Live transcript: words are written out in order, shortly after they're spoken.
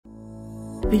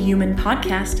The Human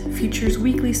Podcast features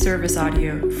weekly service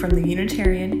audio from the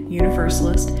Unitarian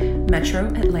Universalist Metro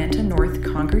Atlanta North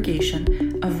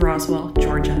Congregation of Roswell,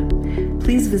 Georgia.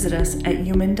 Please visit us at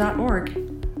human.org.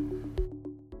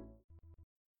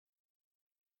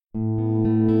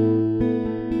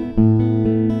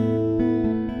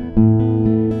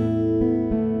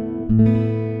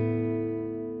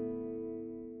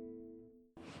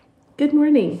 Good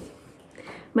morning.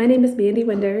 My name is Mandy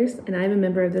Winders, and I am a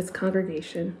member of this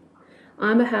congregation.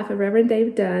 On behalf of Reverend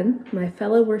Dave Dunn, my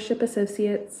fellow worship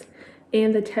associates,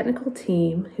 and the technical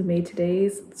team who made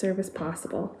today's service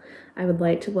possible, I would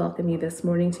like to welcome you this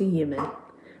morning to Human,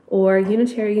 or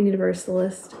Unitarian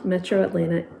Universalist Metro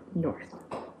Atlanta North.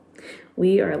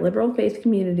 We are a liberal faith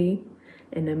community,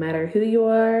 and no matter who you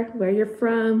are, where you're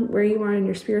from, where you are in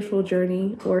your spiritual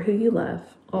journey, or who you love,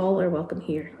 all are welcome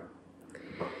here.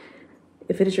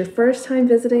 If it is your first time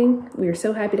visiting, we are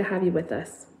so happy to have you with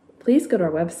us. Please go to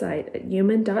our website at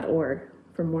human.org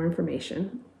for more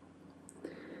information.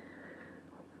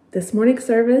 This morning's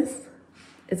service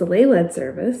is a lay-led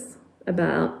service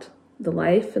about the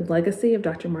life and legacy of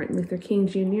Dr. Martin Luther King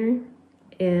Jr.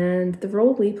 and the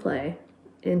role we play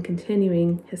in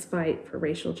continuing his fight for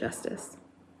racial justice.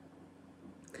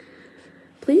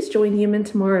 Please join Human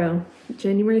tomorrow,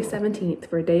 January 17th,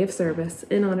 for a day of service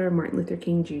in honor of Martin Luther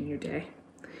King Jr. Day.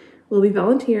 We'll be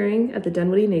volunteering at the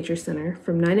Dunwoody Nature Center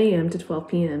from 9 a.m. to 12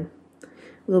 p.m.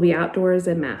 We'll be outdoors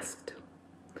and masked.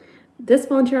 This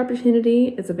volunteer opportunity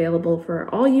is available for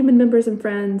all Human members and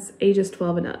friends ages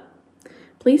 12 and up.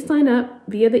 Please sign up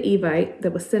via the Evite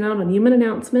that was sent out on Human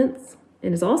announcements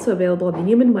and is also available on the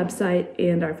Human website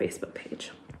and our Facebook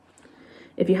page.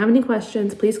 If you have any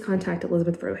questions, please contact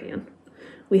Elizabeth Rohan.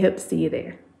 We hope to see you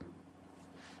there.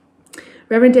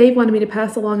 Reverend Dave wanted me to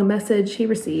pass along a message he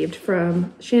received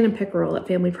from Shannon Pickerel at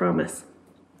Family Promise.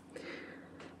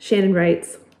 Shannon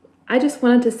writes, I just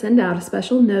wanted to send out a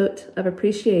special note of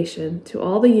appreciation to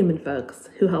all the Human folks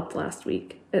who helped last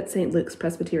week at St. Luke's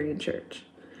Presbyterian Church.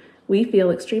 We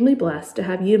feel extremely blessed to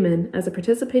have Human as a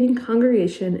participating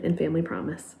congregation in Family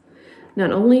Promise.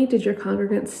 Not only did your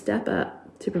congregants step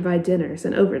up to provide dinners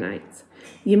and overnights,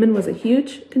 Human was a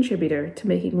huge contributor to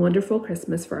making wonderful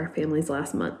Christmas for our families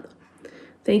last month.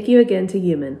 Thank you again to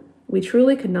Human. We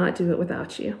truly could not do it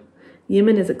without you.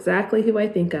 Human is exactly who I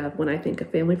think of when I think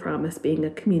of Family Promise being a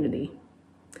community.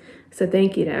 So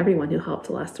thank you to everyone who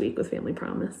helped last week with Family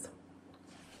Promise.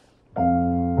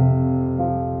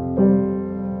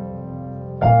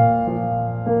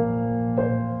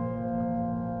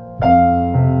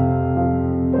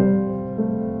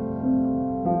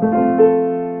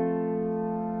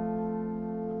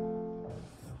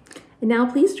 And now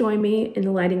please join me in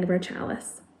the lighting of our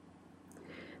chalice.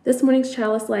 This morning's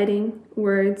chalice lighting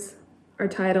words are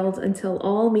titled Until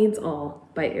All Means All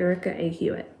by Erica A.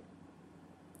 Hewitt.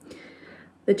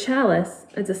 The chalice,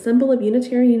 as a symbol of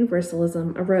Unitarian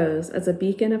Universalism, arose as a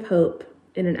beacon of hope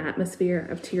in an atmosphere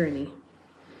of tyranny.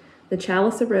 The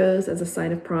chalice arose as a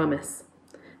sign of promise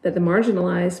that the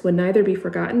marginalized would neither be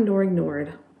forgotten nor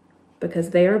ignored, because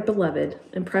they are beloved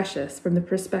and precious from the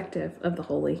perspective of the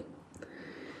holy.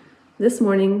 This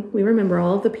morning, we remember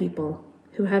all of the people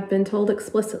who have been told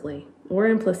explicitly or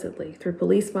implicitly through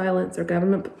police violence or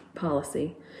government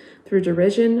policy, through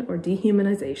derision or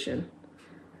dehumanization,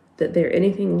 that they're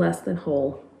anything less than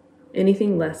whole,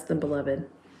 anything less than beloved.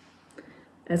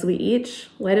 As we each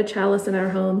light a chalice in our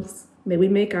homes, may we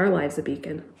make our lives a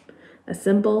beacon, a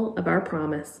symbol of our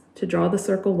promise to draw the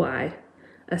circle wide,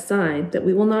 a sign that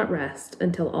we will not rest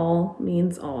until all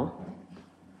means all.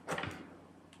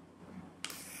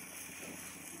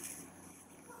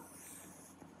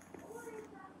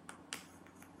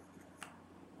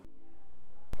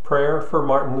 Prayer for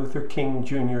Martin Luther King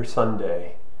Jr.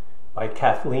 Sunday by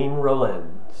Kathleen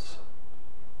Rollens.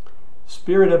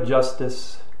 Spirit of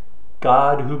justice,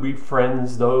 God who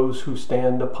befriends those who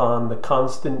stand upon the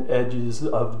constant edges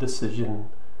of decision,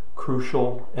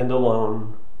 crucial and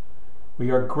alone,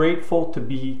 we are grateful to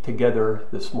be together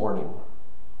this morning.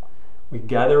 We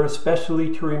gather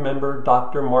especially to remember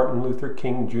Dr. Martin Luther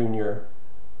King Jr.,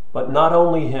 but not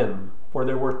only him, for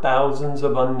there were thousands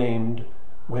of unnamed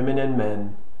women and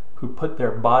men who put their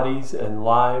bodies and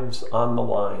lives on the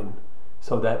line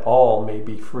so that all may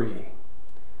be free.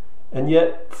 And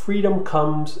yet freedom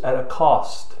comes at a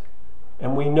cost,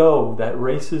 and we know that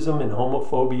racism and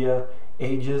homophobia,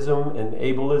 ageism and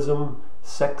ableism,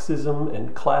 sexism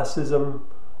and classism,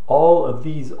 all of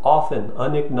these often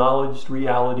unacknowledged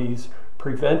realities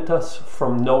prevent us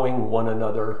from knowing one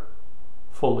another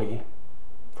fully,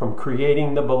 from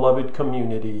creating the beloved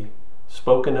community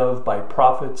spoken of by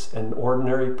prophets and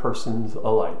ordinary persons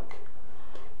alike.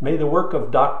 May the work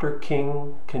of Dr.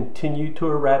 King continue to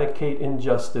eradicate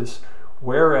injustice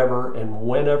wherever and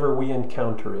whenever we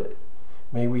encounter it.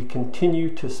 May we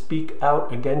continue to speak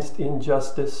out against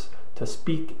injustice, to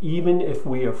speak even if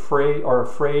we are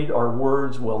afraid our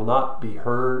words will not be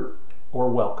heard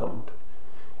or welcomed.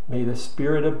 May the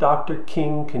spirit of Dr.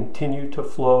 King continue to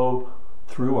flow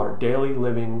through our daily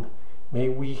living. May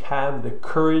we have the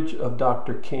courage of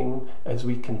Dr. King as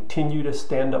we continue to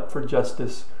stand up for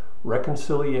justice,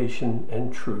 reconciliation,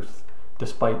 and truth,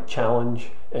 despite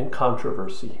challenge and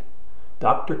controversy.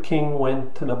 Dr. King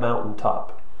went to the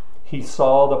mountaintop. He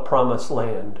saw the promised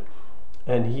land,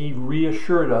 and he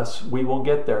reassured us we will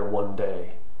get there one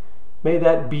day. May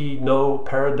that be no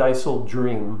paradisal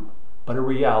dream, but a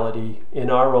reality in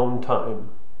our own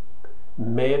time.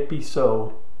 May it be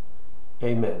so.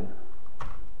 Amen.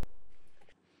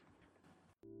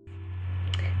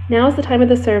 Now is the time of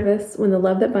the service when the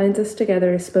love that binds us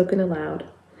together is spoken aloud.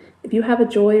 If you have a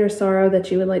joy or sorrow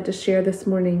that you would like to share this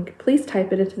morning, please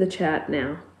type it into the chat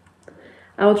now.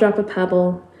 I will drop a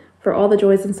pebble for all the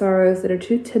joys and sorrows that are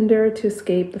too tender to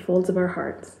escape the folds of our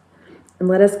hearts. And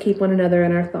let us keep one another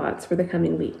in our thoughts for the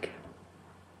coming week.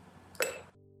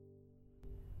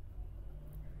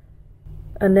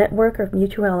 A Network of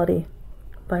Mutuality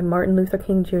by Martin Luther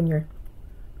King Jr.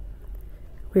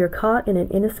 We are caught in an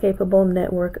inescapable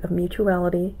network of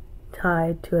mutuality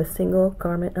tied to a single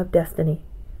garment of destiny.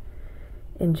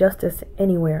 Injustice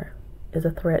anywhere is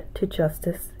a threat to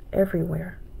justice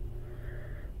everywhere.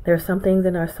 There are some things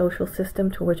in our social system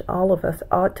to which all of us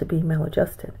ought to be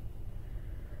maladjusted.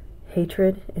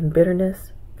 Hatred and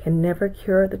bitterness can never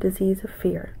cure the disease of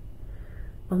fear.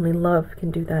 Only love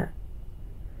can do that.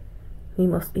 We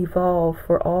must evolve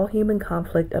for all human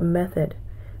conflict a method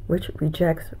which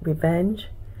rejects revenge,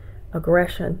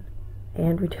 aggression,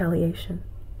 and retaliation.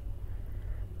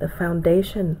 The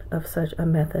foundation of such a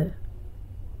method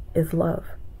is love.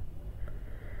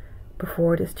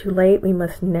 Before it is too late, we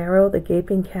must narrow the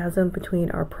gaping chasm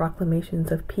between our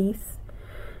proclamations of peace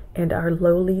and our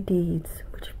lowly deeds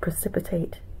which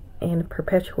precipitate and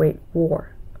perpetuate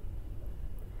war.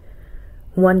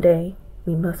 One day,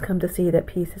 we must come to see that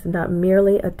peace is not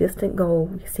merely a distant goal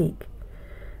we seek,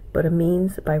 but a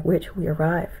means by which we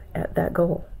arrive at that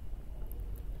goal.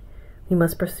 We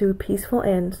must pursue peaceful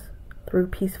ends through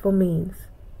peaceful means.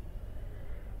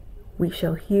 We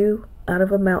shall hew out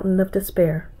of a mountain of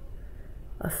despair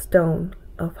a stone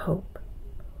of hope.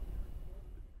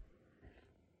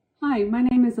 Hi, my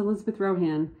name is Elizabeth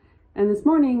Rohan, and this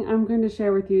morning I'm going to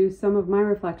share with you some of my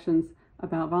reflections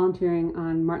about volunteering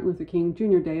on Martin Luther King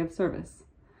Jr. Day of Service.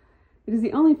 It is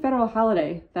the only federal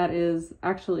holiday that is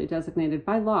actually designated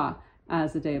by law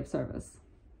as a day of service.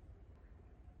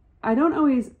 I don't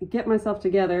always get myself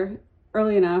together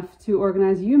early enough to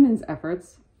organize humans'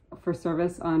 efforts for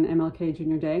service on MLK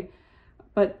Jr. Day,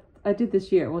 but I did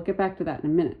this year. We'll get back to that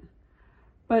in a minute.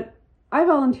 But I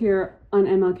volunteer on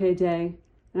MLK Day,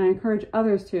 and I encourage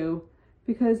others to,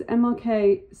 because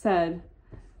MLK said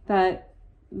that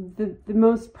the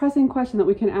most pressing question that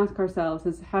we can ask ourselves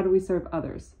is, how do we serve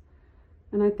others?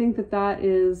 And I think that that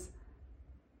is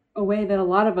a way that a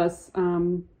lot of us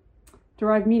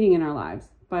derive meaning in our lives,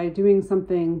 by doing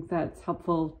something that's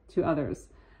helpful to others,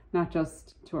 not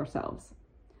just to ourselves.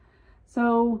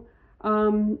 So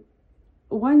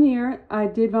one year I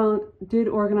did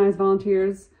organize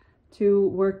volunteers to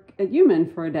work at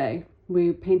UUMAN for a day.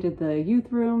 We painted the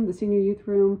youth room, the senior youth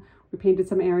room. We painted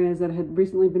some areas that had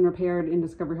recently been repaired in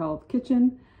Discovery Hall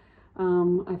kitchen.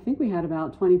 I think we had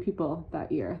about 20 people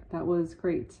that year. That was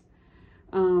great.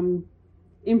 In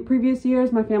previous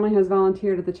years, my family has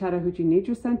volunteered at the Chattahoochee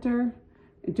Nature Center,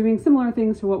 doing similar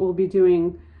things to what we'll be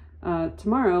doing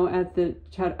tomorrow at the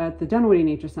Dunwoody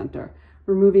Nature Center,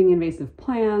 removing invasive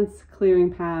plants,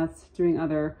 clearing paths, doing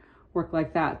other work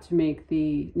like that to make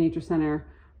the Nature Center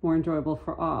more enjoyable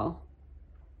for all,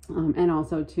 and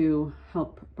also to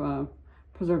help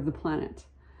preserve the planet.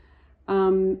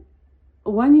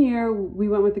 One year we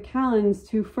went with the Callens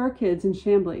to Fur Kids in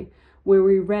Chamblee, where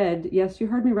we read, yes, you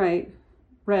heard me right,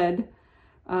 read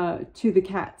to the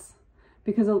cats,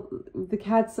 because the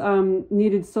cats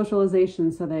needed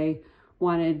socialization, so they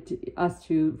wanted us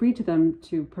to read to them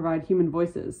to provide human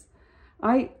voices.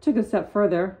 I took a step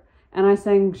further and I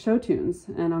sang show tunes,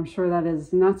 and I'm sure that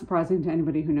is not surprising to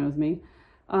anybody who knows me.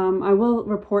 I will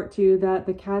report to you that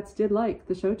the cats did like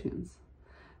the show tunes.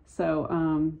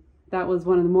 So that was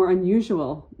one of the more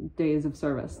unusual days of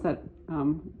service that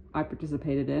I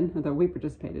participated in, or that we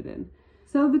participated in.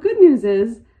 So the good news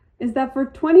is that for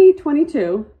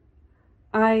 2022,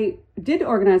 I did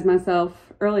organize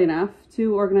myself early enough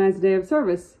to organize a day of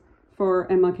service for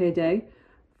MLK Day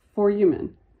for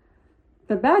UUMAN.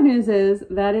 The bad news is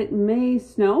that it may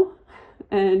snow,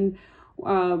 and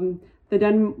the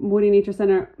Dunwoody Nature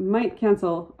Center might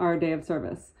cancel our day of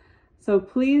service. So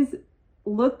please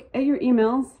look at your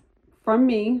emails from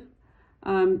me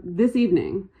this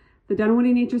evening. The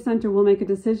Dunwoody Nature Center will make a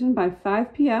decision by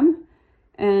 5 p.m.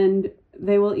 and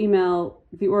they will email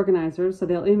the organizers.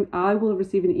 So I will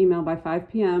receive an email by 5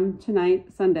 p.m. tonight,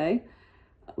 Sunday,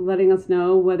 letting us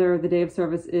know whether the day of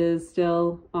service is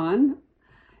still on.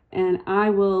 And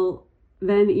I will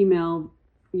then email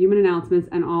Human Announcements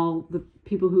and all the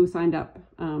people who signed up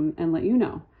and let you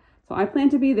know. So I plan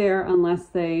to be there unless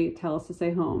they tell us to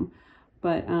stay home.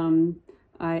 But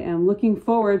I am looking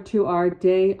forward to our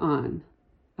day on.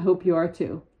 I hope you are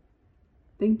too.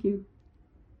 Thank you.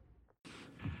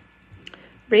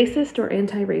 Racist or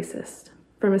anti-racist?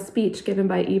 From a speech given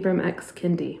by Ibram X.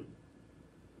 Kendi.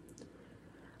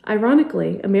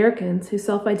 Ironically, Americans who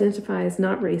self-identify as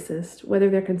not racist, whether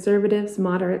they're conservatives,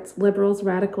 moderates, liberals,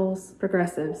 radicals,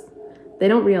 progressives, they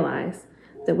don't realize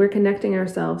that we're connecting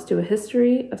ourselves to a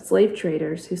history of slave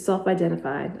traders who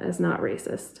self-identified as not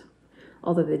racist,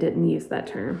 although they didn't use that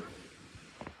term.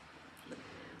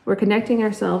 We're connecting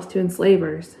ourselves to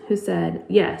enslavers who said,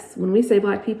 yes, when we say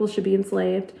black people should be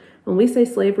enslaved, when we say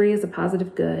slavery is a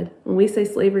positive good, when we say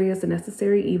slavery is a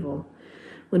necessary evil,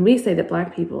 when we say that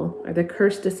black people are the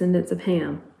cursed descendants of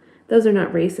Ham, those are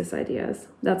not racist ideas.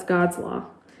 That's God's law.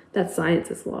 That's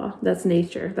science's law. That's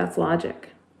nature. That's logic.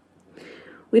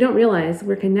 We don't realize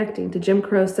we're connecting to Jim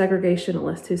Crow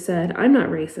segregationalists who said, I'm not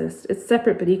racist. It's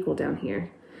separate but equal down here.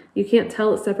 You can't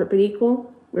tell it's separate but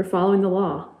equal. We're following the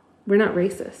law. We're not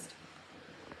racist.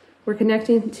 We're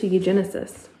connecting to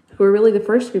eugenicists, who are really the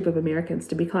first group of Americans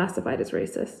to be classified as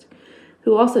racist,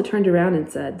 who also turned around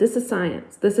and said, this is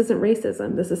science. This isn't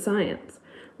racism. This is science.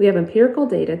 We have empirical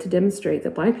data to demonstrate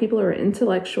that black people are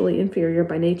intellectually inferior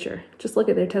by nature. Just look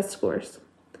at their test scores.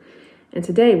 And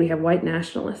today we have white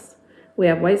nationalists. We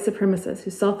have white supremacists who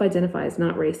self-identify as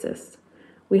not racist.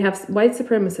 We have white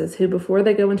supremacists who, before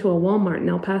they go into a Walmart in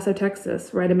El Paso,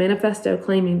 Texas, write a manifesto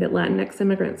claiming that Latinx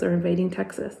immigrants are invading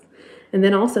Texas, and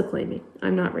then also claiming,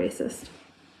 I'm not racist.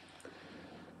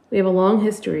 We have a long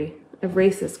history of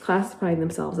racists classifying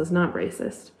themselves as not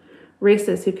racist.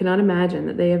 Racists who cannot imagine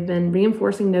that they have been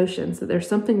reinforcing notions that there's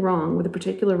something wrong with a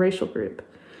particular racial group.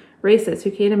 Racists who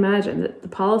can't imagine that the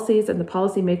policies and the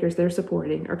policymakers they're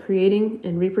supporting are creating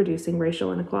and reproducing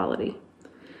racial inequality.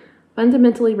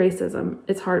 Fundamentally, racism,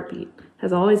 its heartbeat,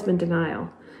 has always been denial,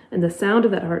 and the sound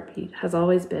of that heartbeat has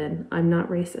always been, I'm not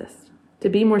racist. To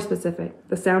be more specific,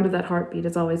 the sound of that heartbeat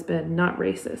has always been, not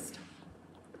racist.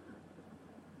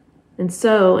 And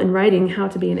so, in writing How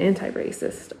to Be an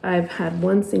Anti-Racist, I've had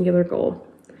one singular goal.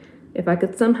 If I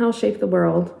could somehow shape the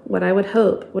world, what I would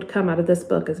hope would come out of this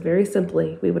book is very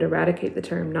simply, we would eradicate the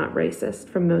term not racist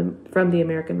from the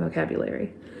American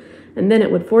vocabulary. And then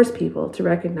it would force people to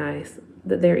recognize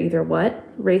that they're either what?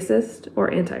 Racist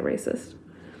or anti-racist.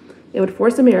 It would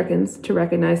force Americans to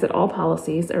recognize that all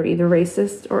policies are either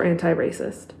racist or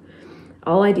anti-racist.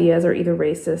 All ideas are either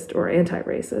racist or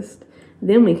anti-racist.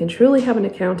 Then we can truly have an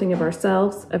accounting of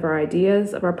ourselves, of our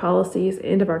ideas, of our policies,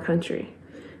 and of our country.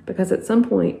 Because at some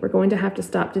point, we're going to have to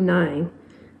stop denying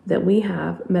that we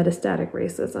have metastatic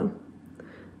racism.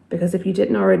 Because if you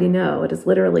didn't already know, it is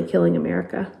literally killing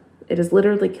America. It is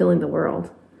literally killing the world.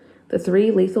 The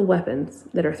three lethal weapons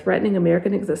that are threatening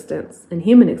American existence and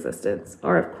human existence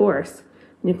are, of course,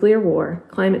 nuclear war,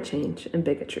 climate change, and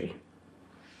bigotry.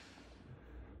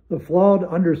 The Flawed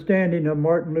Understanding of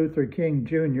Martin Luther King,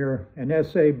 Jr., an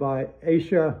essay by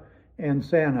Aisha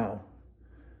Ansano.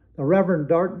 The Reverend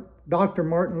Dr.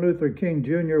 Martin Luther King,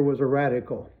 Jr. was a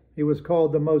radical. He was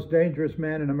called the most dangerous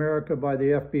man in America by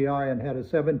the FBI and had a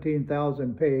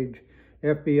 17,000-page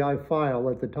FBI file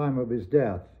at the time of his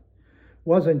death. It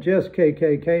wasn't just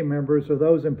KKK members or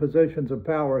those in positions of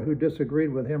power who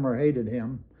disagreed with him or hated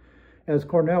him. As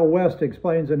Cornel West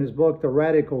explains in his book, The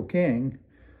Radical King,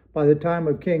 by the time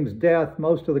of King's death,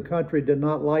 most of the country did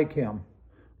not like him.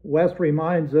 West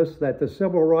reminds us that the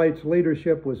civil rights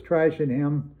leadership was trashing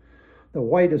him, the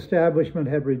white establishment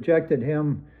had rejected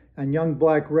him, and young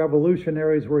black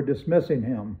revolutionaries were dismissing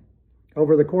him.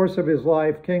 Over the course of his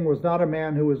life, King was not a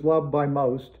man who was loved by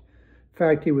most. In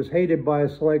fact, he was hated by a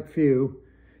select few.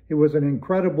 He was an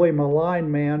incredibly maligned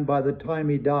man by the time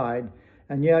he died,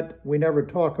 and yet we never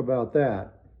talk about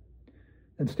that.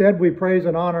 Instead, we praise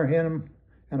and honor him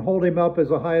and hold him up as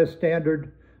the highest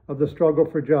standard of the struggle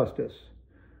for justice.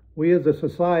 We as a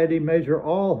society measure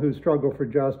all who struggle for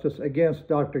justice against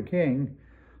Dr. King,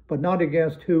 but not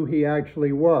against who he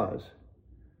actually was.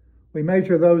 We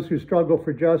measure those who struggle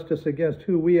for justice against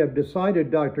who we have decided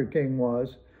Dr. King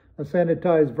was, a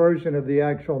sanitized version of the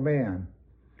actual man.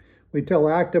 We tell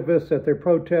activists that their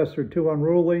protests are too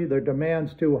unruly, their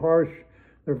demands too harsh,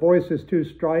 their voices too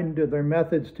strident, and their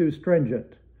methods too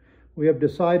stringent. We have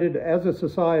decided as a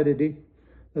society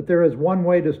that there is one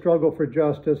way to struggle for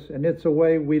justice, and it's a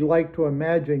way we like to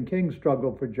imagine King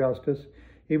struggled for justice,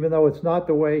 even though it's not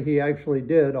the way he actually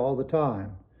did all the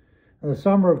time. In the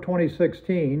summer of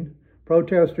 2016,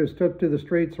 protesters took to the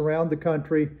streets around the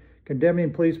country,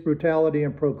 condemning police brutality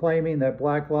and proclaiming that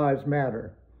Black Lives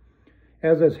Matter.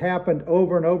 As has happened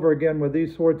over and over again with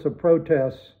these sorts of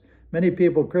protests, many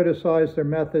people criticized their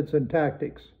methods and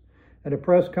tactics. At a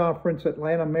press conference,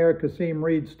 Atlanta Mayor Kasim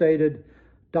Reed stated,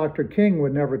 "Dr. King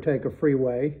would never take a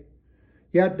freeway."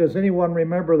 Yet, does anyone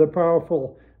remember the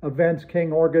powerful events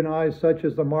King organized, such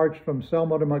as the march from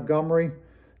Selma to Montgomery,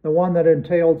 the one that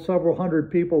entailed several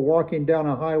hundred people walking down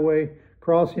a highway,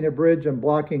 crossing a bridge, and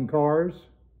blocking cars?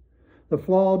 The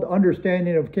flawed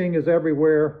understanding of King is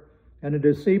everywhere, and it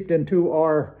is seeped into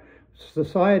our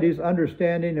society's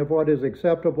understanding of what is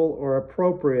acceptable or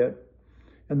appropriate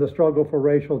in the struggle for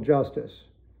racial justice.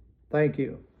 Thank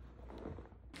you.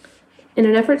 In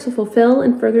an effort to fulfill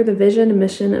and further the vision and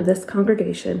mission of this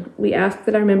congregation, we ask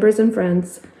that our members and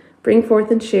friends bring forth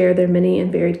and share their many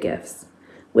and varied gifts.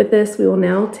 With this, we will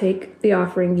now take the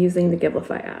offering using the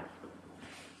Givelify app.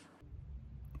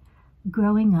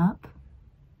 Growing up,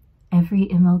 every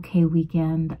MLK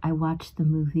weekend, I watched the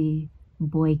movie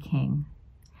Boy King.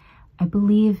 I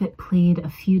believe it played a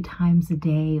few times a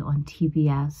day on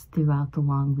TBS throughout the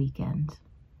long weekend.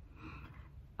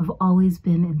 I've always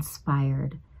been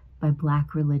inspired by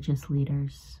Black religious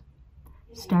leaders,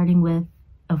 starting with,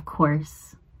 of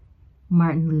course,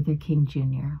 Martin Luther King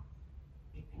Jr.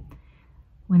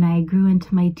 When I grew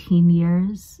into my teen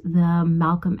years, the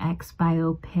Malcolm X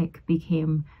biopic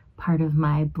became part of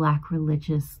my Black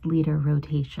religious leader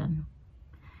rotation.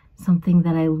 Something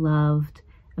that I loved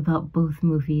about both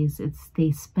movies is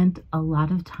they spent a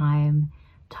lot of time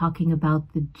talking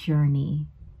about the journey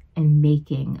and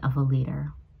making of a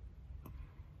leader.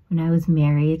 When I was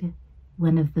married,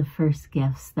 one of the first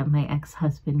gifts that my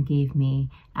ex-husband gave me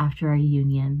after our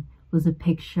union was a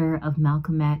picture of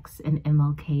Malcolm X and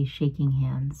MLK shaking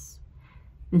hands.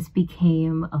 This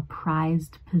became a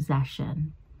prized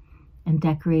possession and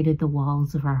decorated the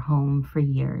walls of our home for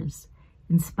years,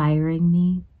 inspiring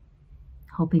me,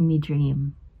 helping me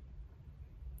dream.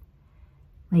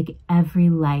 Like every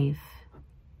life,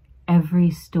 every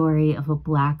story of a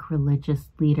Black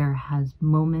religious leader has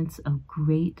moments of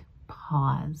great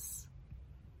pause.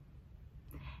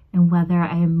 And whether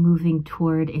I am moving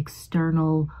toward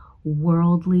external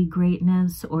worldly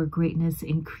greatness or greatness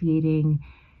in creating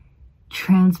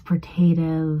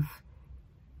transportative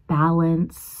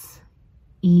balance,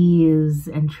 ease,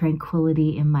 and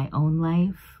tranquility in my own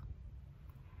life,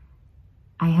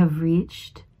 I have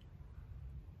reached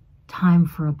time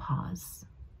for a pause.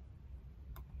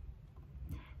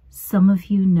 Some of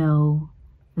you know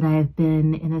that I have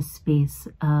been in a space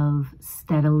of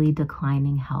steadily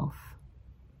declining health.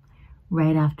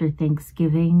 Right after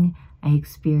Thanksgiving, I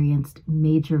experienced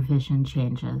major vision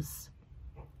changes.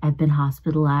 I've been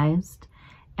hospitalized,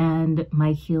 and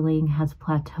my healing has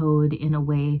plateaued in a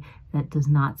way that does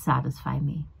not satisfy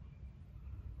me.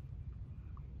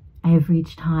 I have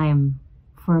reached time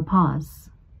for a pause.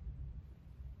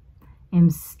 I'm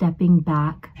stepping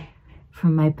back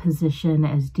from my position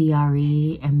as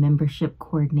DRE and membership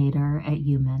coordinator at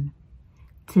UMAN.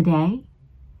 Today,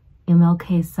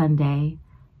 MLK Sunday,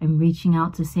 I'm reaching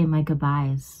out to say my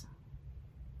goodbyes.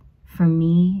 For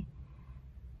me,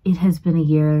 it has been a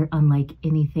year unlike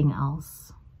anything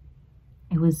else.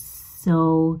 I was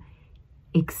so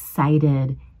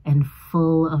excited and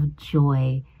full of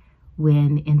joy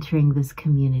when entering this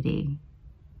community.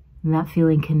 And that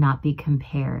feeling cannot be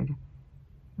compared.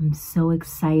 I'm so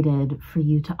excited for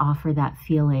you to offer that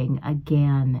feeling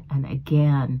again and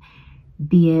again,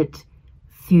 be it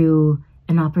through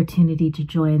an opportunity to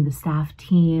join the staff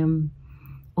team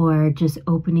or just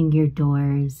opening your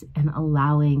doors and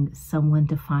allowing someone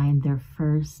to find their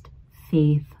first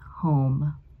faith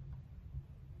home.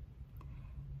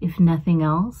 If nothing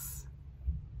else,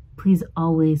 please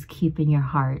always keep in your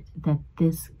heart that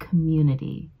this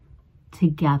community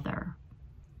together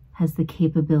has the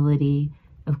capability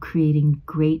of creating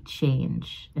great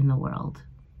change in the world.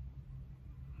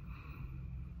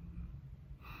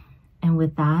 And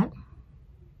with that,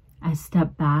 I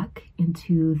step back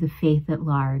into the faith at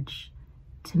large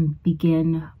to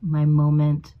begin my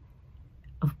moment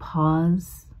of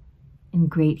pause and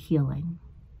great healing.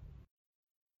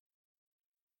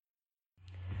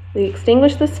 We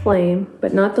extinguish this flame,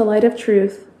 but not the light of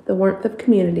truth, the warmth of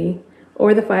community,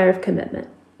 or the fire of commitment.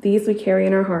 These we carry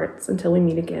in our hearts until we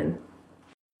meet again.